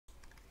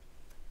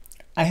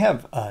I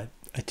have a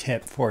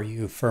tip for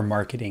you for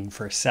marketing,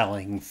 for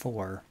selling,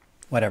 for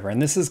whatever.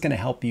 And this is going to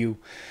help you.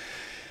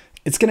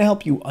 It's going to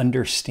help you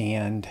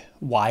understand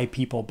why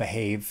people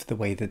behave the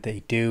way that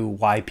they do,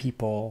 why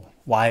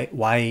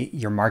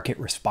your market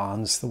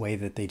responds the way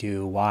that they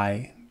do,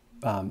 why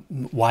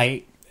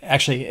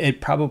actually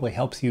it probably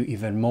helps you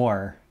even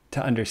more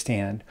to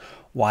understand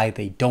why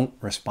they don't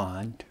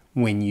respond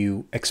when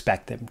you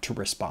expect them to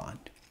respond.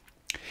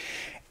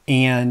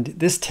 And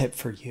this tip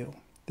for you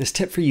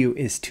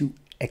is to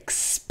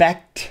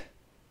expect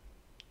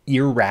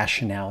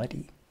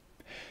irrationality,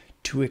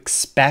 to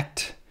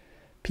expect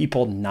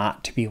people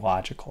not to be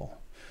logical,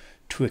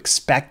 to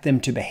expect them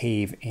to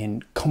behave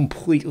in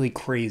completely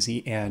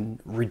crazy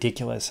and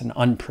ridiculous and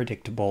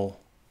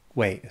unpredictable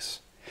ways.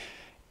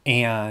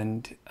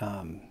 And,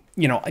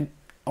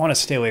 I want to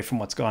stay away from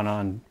what's going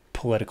on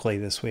politically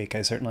this week.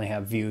 I certainly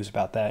have views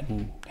about that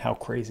and how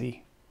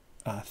crazy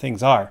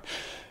things are.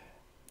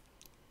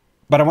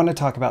 But I want to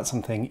talk about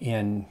something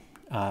in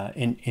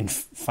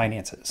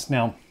finances.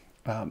 Now,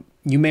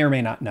 you may or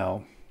may not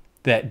know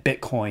that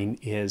Bitcoin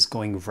is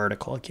going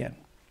vertical again.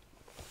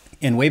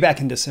 And way back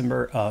in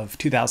December of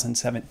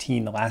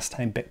 2017, the last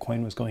time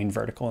Bitcoin was going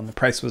vertical, and the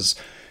price was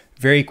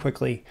very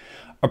quickly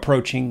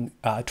approaching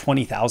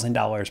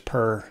 $20,000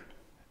 per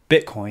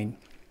Bitcoin,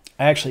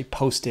 I actually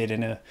posted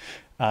in a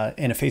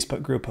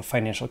Facebook group of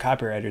financial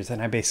copywriters,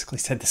 and I basically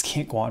said this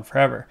can't go on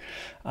forever.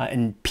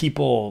 And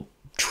people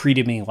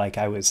treated me like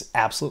I was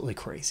absolutely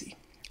crazy.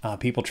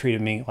 People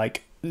treated me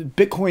like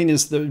Bitcoin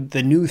is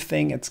the new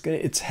thing.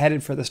 It's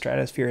headed for the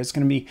stratosphere. It's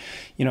going to be,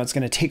 it's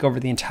going to take over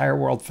the entire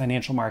world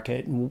financial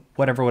market and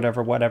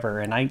whatever.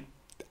 And I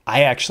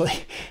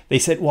actually, they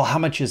said, well, how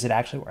much is it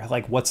actually worth?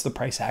 Like, what's the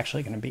price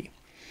actually going to be?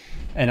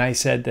 And I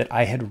said that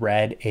I had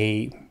read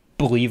a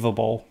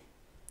believable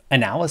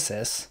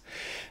analysis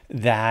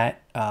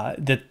that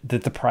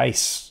the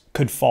price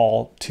could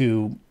fall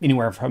to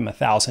anywhere from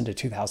 $1,000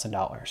 to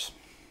 $2,000.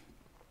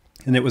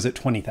 And it was at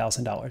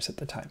 $20,000 at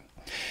the time.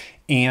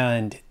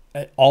 And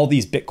all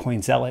these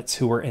Bitcoin zealots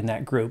who were in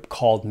that group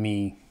called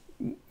me,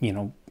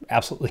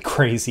 absolutely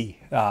crazy.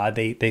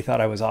 They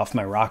thought I was off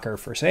my rocker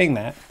for saying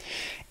that.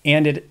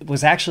 And it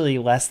was actually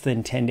less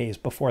than 10 days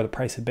before the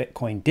price of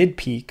Bitcoin did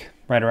peak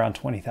right around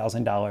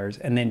 $20,000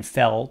 and then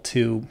fell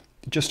to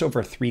just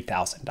over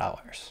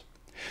 $3,000.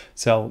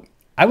 So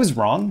I was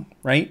wrong,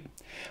 right?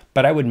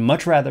 But I would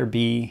much rather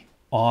be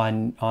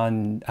on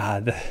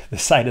the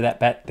side of that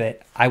bet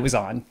that I was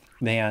on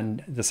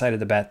than the side of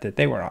the bet that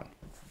they were on.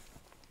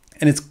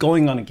 And it's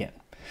going on again.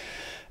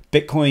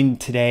 Bitcoin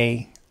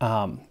today,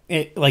 in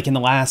the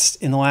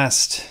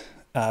last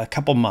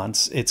couple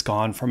months, it's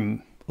gone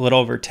from a little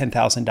over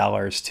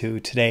 $10,000 to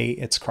today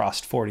it's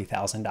crossed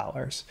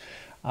 $40,000.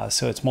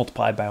 So it's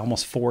multiplied by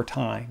almost 4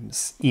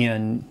 times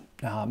in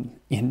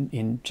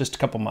just a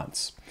couple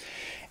months.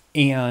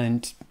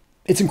 And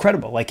it's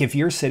incredible. Like, if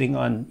you're sitting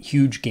on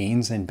huge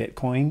gains in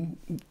Bitcoin,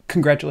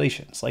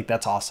 congratulations. Like,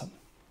 that's awesome.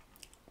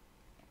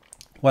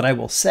 What I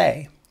will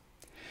say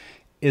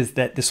is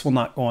that this will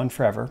not go on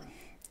forever.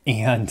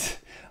 And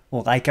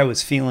like I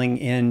was feeling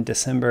in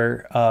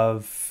December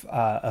of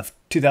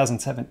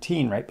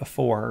 2017, right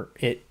before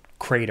it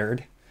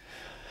cratered,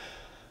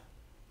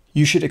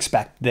 you should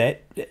expect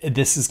that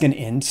this is going to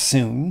end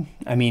soon.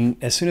 I mean,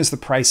 as soon as the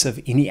price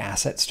of any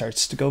asset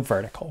starts to go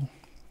vertical,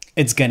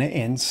 it's going to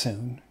end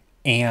soon.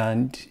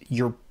 And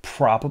you're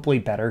probably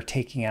better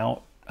taking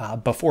out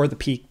before the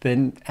peak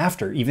than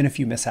after, even if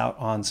you miss out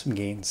on some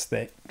gains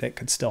that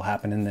could still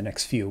happen in the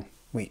next few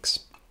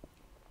weeks.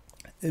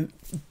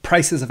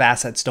 Prices of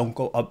assets don't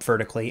go up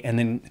vertically and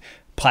then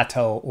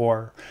plateau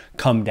or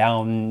come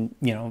down,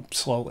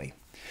 slowly.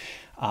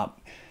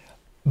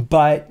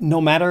 But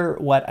no matter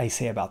what I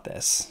say about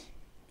this,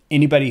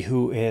 anybody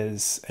who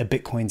is a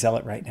Bitcoin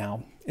zealot right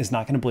now is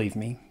not going to believe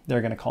me.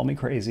 They're going to call me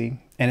crazy.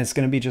 And it's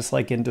going to be just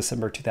like in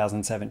December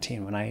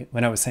 2017 when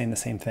I was saying the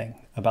same thing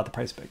about the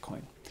price of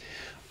Bitcoin.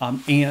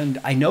 And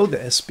I know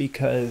this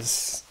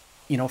because,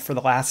 for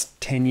the last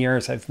 10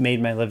 years, I've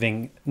made my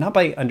living not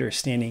by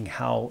understanding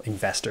how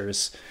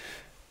investors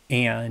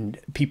and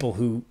people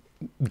who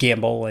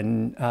gamble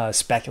and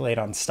speculate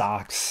on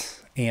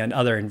stocks and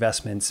other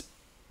investments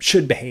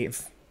should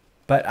behave,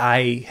 but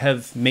I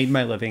have made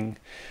my living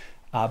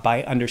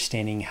by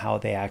understanding how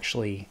they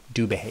actually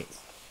do behave.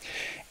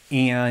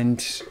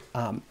 And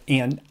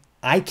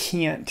I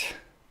can't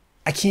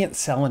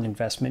sell an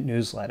investment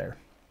newsletter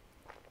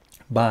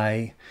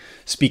by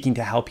speaking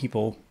to how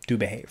people do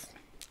behave.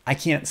 I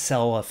can't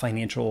sell a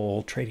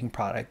financial trading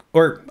product,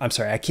 or I'm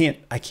sorry, I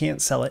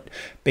can't sell it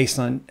based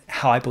on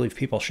how I believe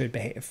people should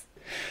behave.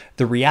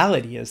 The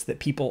reality is that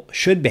people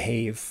should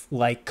behave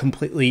like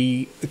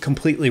completely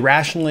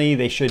rationally.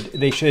 They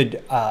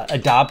should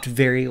adopt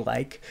very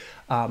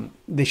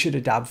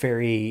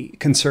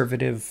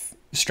conservative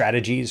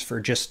strategies for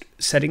just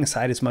setting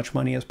aside as much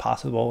money as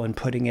possible and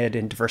putting it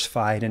in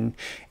diversified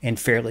and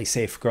fairly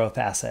safe growth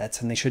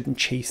assets. And they shouldn't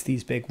chase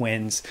these big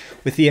wins,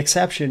 with the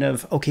exception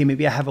of, okay,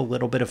 maybe I have a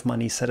little bit of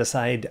money set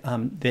aside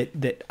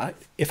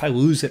if I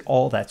lose it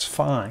all, that's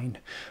fine,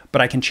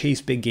 but I can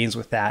chase big gains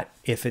with that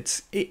if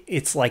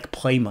it's like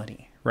play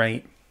money,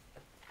 right?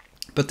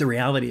 But the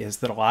reality is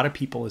that a lot of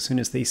people, as soon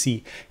as they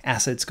see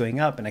assets going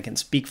up, and I can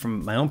speak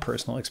from my own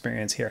personal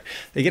experience here,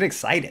 they get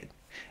excited.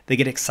 They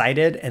get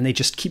excited and they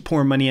just keep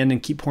pouring money in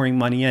and keep pouring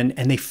money in,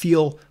 and they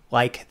feel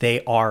like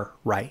they are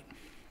right.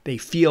 They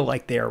feel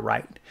like they are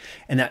right.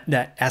 And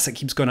that asset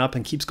keeps going up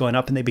and keeps going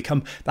up, and they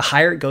become, the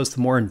higher it goes,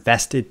 the more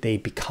invested they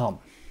become.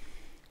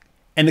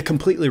 And the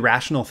completely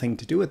rational thing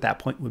to do at that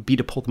point would be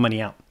to pull the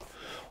money out,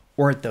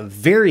 or at the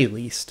very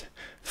least,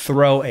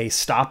 throw a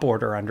stop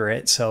order under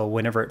it. So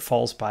whenever it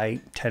falls by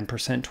 10%,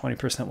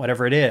 20%,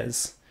 whatever it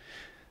is,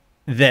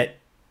 that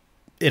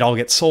it all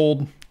gets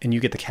sold and you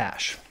get the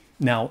cash.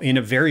 Now, in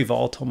a very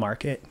volatile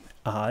market,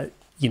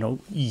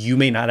 you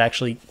may not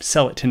actually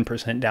sell it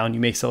 10% down. You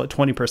may sell it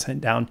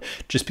 20% down,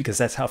 just because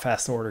that's how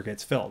fast the order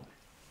gets filled.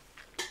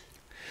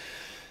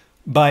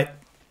 But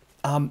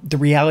the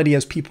reality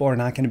is people are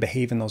not going to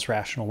behave in those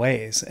rational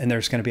ways. And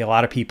there's going to be a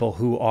lot of people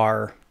who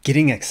are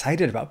getting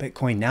excited about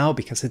Bitcoin now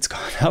because it's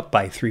gone up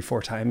by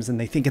 3-4 times, and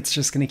they think it's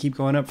just going to keep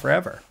going up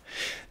forever.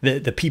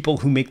 The people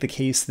who make the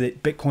case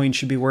that Bitcoin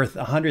should be worth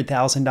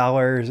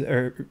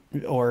 $100,000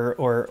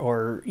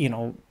 or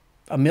 $1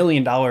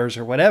 million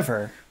or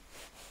whatever,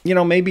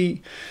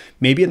 maybe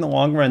in the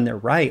long run they're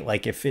right.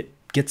 Like if it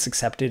gets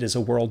accepted as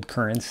a world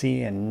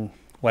currency and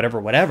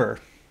whatever.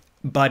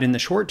 But in the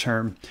short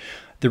term,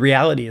 the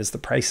reality is the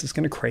price is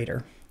going to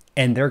crater,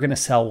 and they're going to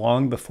sell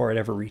long before it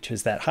ever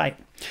reaches that height.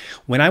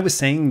 When I was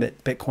saying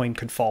that Bitcoin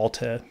could fall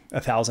to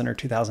 $1,000 or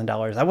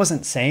 $2,000, I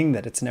wasn't saying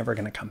that it's never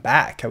going to come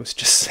back. I was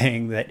just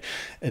saying that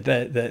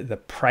the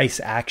price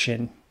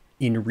action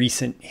in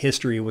recent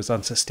history was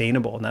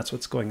unsustainable, and that's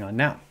what's going on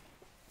now.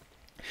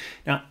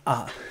 Now,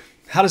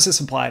 how does this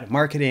apply to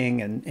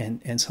marketing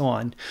and so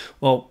on?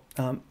 Well,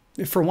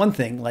 for one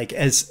thing, like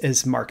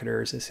as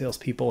marketers, as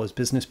salespeople, as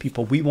business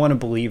people, we want to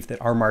believe that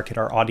our market,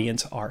 our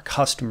audience, our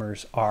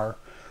customers are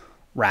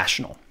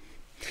rational.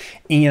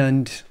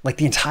 And like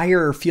the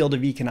entire field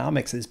of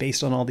economics is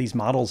based on all these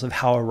models of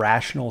how a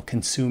rational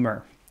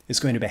consumer is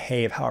going to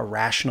behave, how a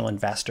rational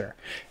investor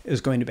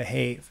is going to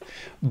behave.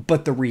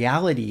 But the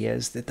reality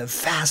is that the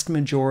vast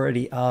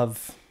majority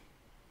of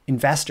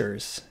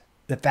investors,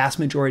 the vast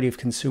majority of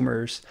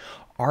consumers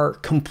are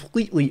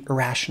completely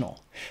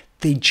irrational.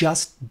 They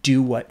just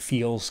do what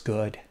feels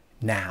good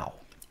now.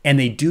 And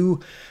they do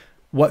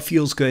what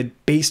feels good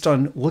based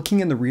on looking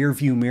in the rear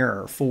view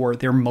mirror for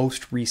their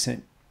most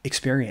recent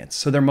experience.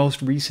 So their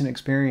most recent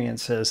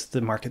experience is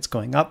the market's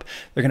going up,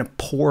 they're going to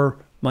pour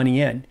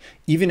money in.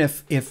 Even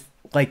if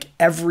like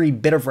every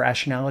bit of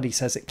rationality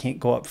says it can't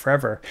go up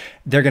forever,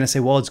 they're going to say,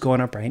 well, it's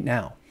going up right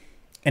now.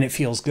 And it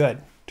feels good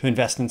to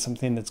invest in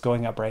something that's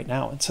going up right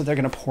now. And so they're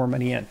going to pour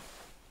money in.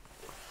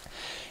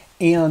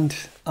 And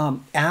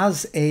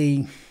as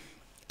a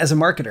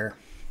marketer,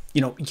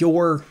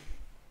 your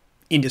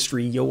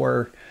industry,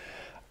 your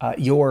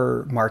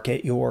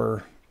market,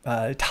 your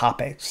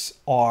topics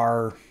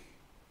are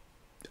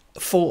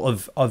full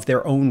of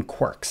their own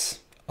quirks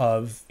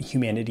of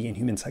humanity and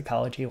human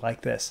psychology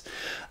like this.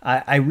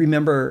 I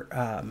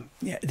remember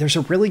there's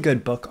a really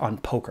good book on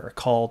poker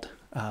called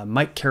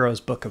Mike Caro's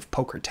Book of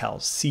Poker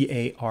Tells,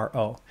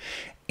 C-A-R-O.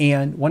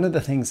 And one of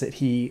the things that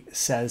he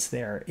says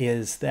there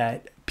is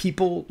that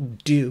people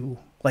do,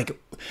 like,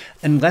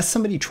 unless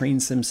somebody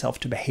trains themselves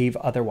to behave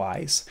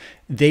otherwise,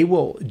 they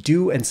will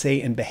do and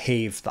say and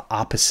behave the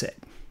opposite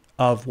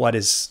of what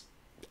is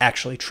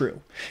actually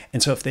true.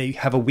 And so if they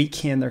have a weak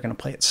hand, they're going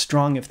to play it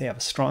strong. If they have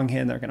a strong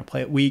hand, they're going to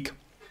play it weak.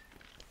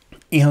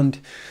 And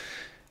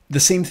the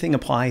same thing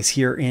applies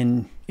here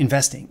in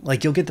investing.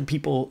 Like you'll get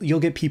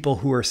people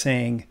who are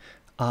saying,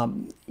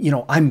 I'm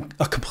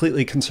a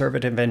completely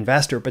conservative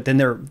investor, but then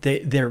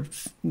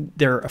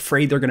they're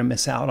afraid they're going to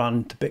miss out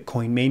on the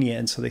Bitcoin mania,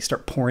 and so they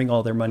start pouring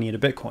all their money into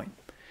Bitcoin,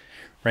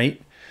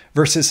 right?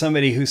 Versus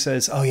somebody who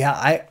says, oh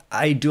yeah,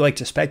 I do like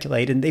to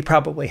speculate, and they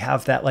probably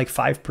have that like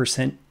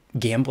 5%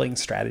 gambling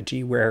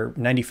strategy where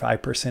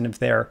 95% of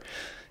their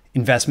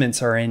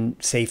investments are in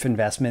safe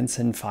investments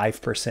and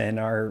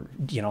 5% are,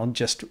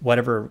 just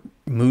whatever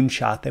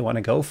moonshot they want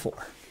to go for.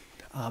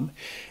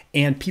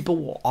 And people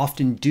will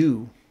often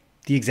do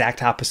the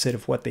exact opposite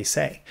of what they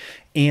say.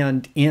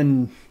 And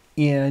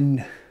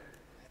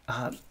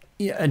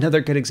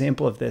another good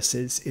example of this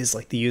is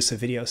like the use of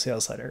video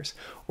sales letters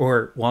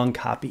or long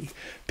copy.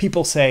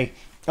 People say,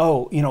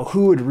 oh,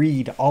 who would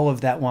read all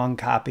of that long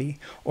copy,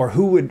 or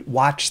who would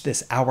watch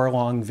this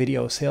hour-long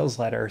video sales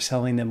letter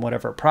selling them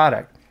whatever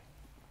product?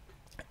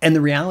 And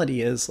the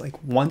reality is,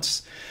 like,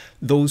 once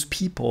those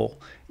people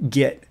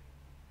get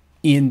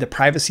in the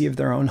privacy of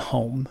their own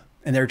home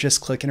and they're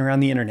just clicking around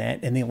the internet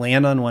and they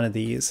land on one of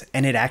these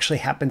and it actually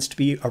happens to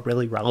be a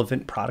really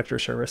relevant product or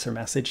service or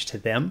message to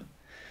them,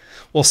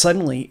 well,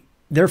 suddenly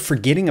they're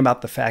forgetting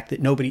about the fact that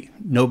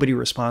nobody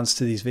responds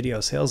to these video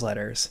sales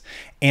letters,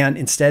 and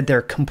instead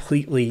they're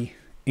completely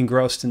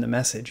engrossed in the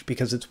message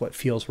because it's what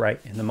feels right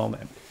in the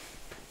moment.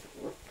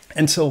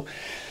 And so,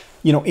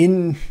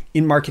 in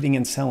marketing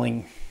and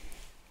selling,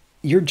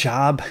 your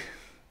job,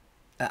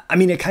 I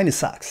mean, it kind of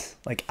sucks.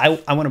 Like I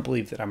want to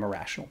believe that I'm a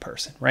rational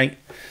person, right?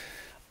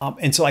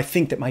 And so I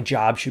think that my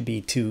job should be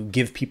to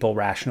give people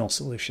rational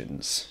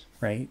solutions,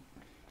 right?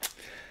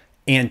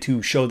 And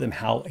to show them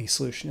how a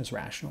solution is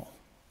rational.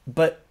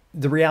 But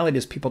the reality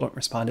is people don't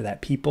respond to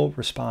that. People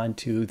respond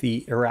to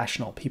the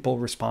irrational. People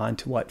respond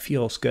to what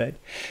feels good.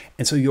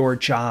 And so your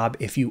job,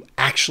 if you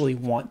actually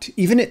want to,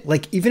 even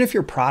if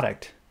your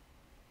product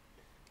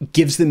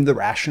gives them the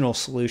rational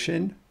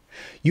solution,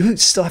 you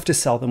still have to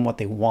sell them what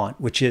they want,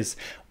 which is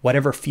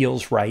whatever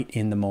feels right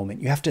in the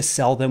moment. You have to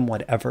sell them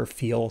whatever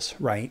feels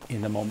right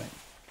in the moment.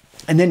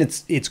 And then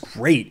it's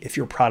great if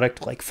your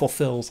product like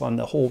fulfills on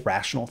the whole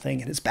rational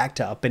thing and it's backed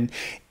up, and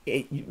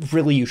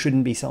really you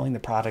shouldn't be selling the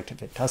product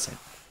if it doesn't.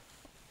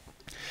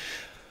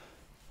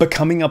 But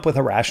coming up with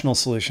a rational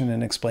solution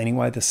and explaining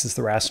why this is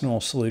the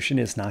rational solution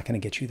is not going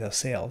to get you those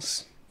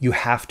sales. You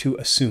have to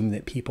assume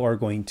that people are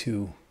going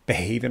to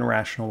behave in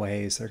irrational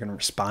ways. They're going to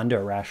respond to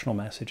irrational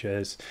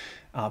messages.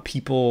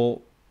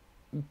 People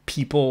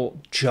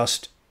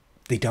just,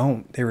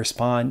 they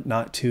respond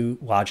not to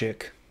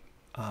logic,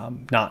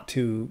 not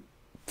to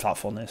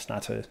thoughtfulness,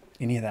 not to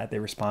any of that. They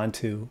respond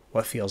to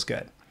what feels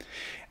good.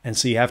 And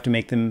so you have to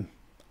make them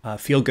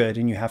feel good,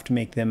 and you have to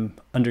make them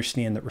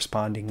understand that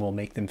responding will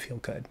make them feel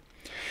good.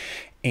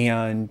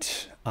 And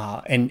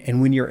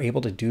when you're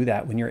able to do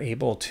that, when you're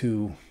able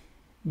to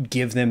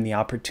give them the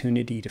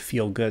opportunity to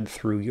feel good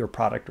through your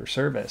product or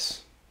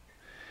service,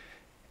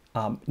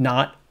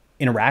 not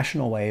in a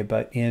rational way,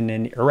 but in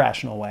an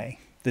irrational way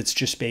that's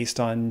just based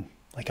on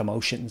like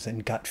emotions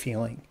and gut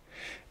feeling,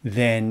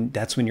 then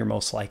that's when you're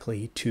most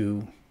likely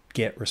to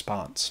get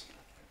response.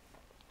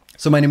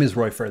 So my name is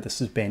Roy Furr. This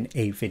has been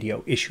a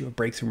video issue of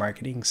Breakthrough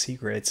Marketing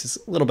Secrets. It's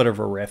a little bit of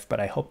a riff, but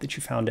I hope that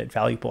you found it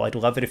valuable. I'd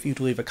love it if you'd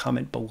leave a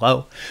comment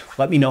below.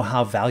 Let me know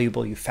how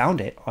valuable you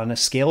found it on a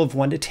scale of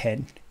 1 to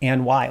 10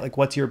 and why. Like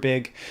what's your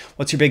big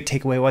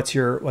takeaway? What's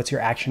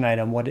your action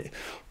item?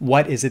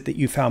 What is it that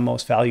you found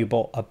most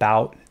valuable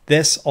about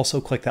this?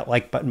 Also click that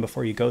like button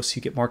before you go so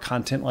you get more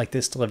content like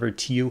this delivered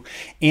to you.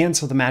 And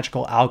so the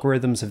magical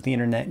algorithms of the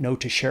internet know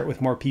to share it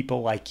with more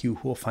people like you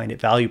who will find it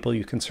valuable.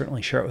 You can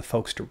certainly share it with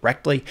folks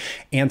directly,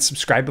 and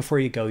subscribe before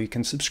you go. You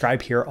can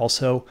subscribe here.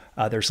 Also,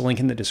 there's a link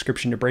in the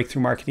description to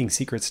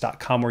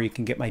breakthroughmarketingsecrets.com where you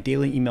can get my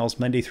daily emails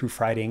Monday through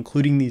Friday,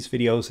 including these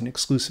videos and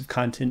exclusive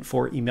content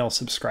for email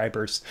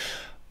subscribers.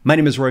 My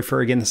name is Roy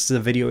Furr. Again, this is a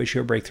video issue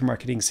of Breakthrough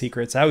Marketing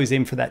Secrets. I always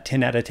aim for that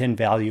 10 out of 10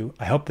 value.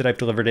 I hope that I've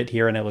delivered it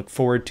here, and I look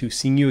forward to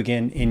seeing you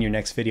again in your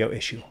next video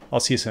issue.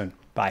 I'll see you soon.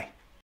 Bye.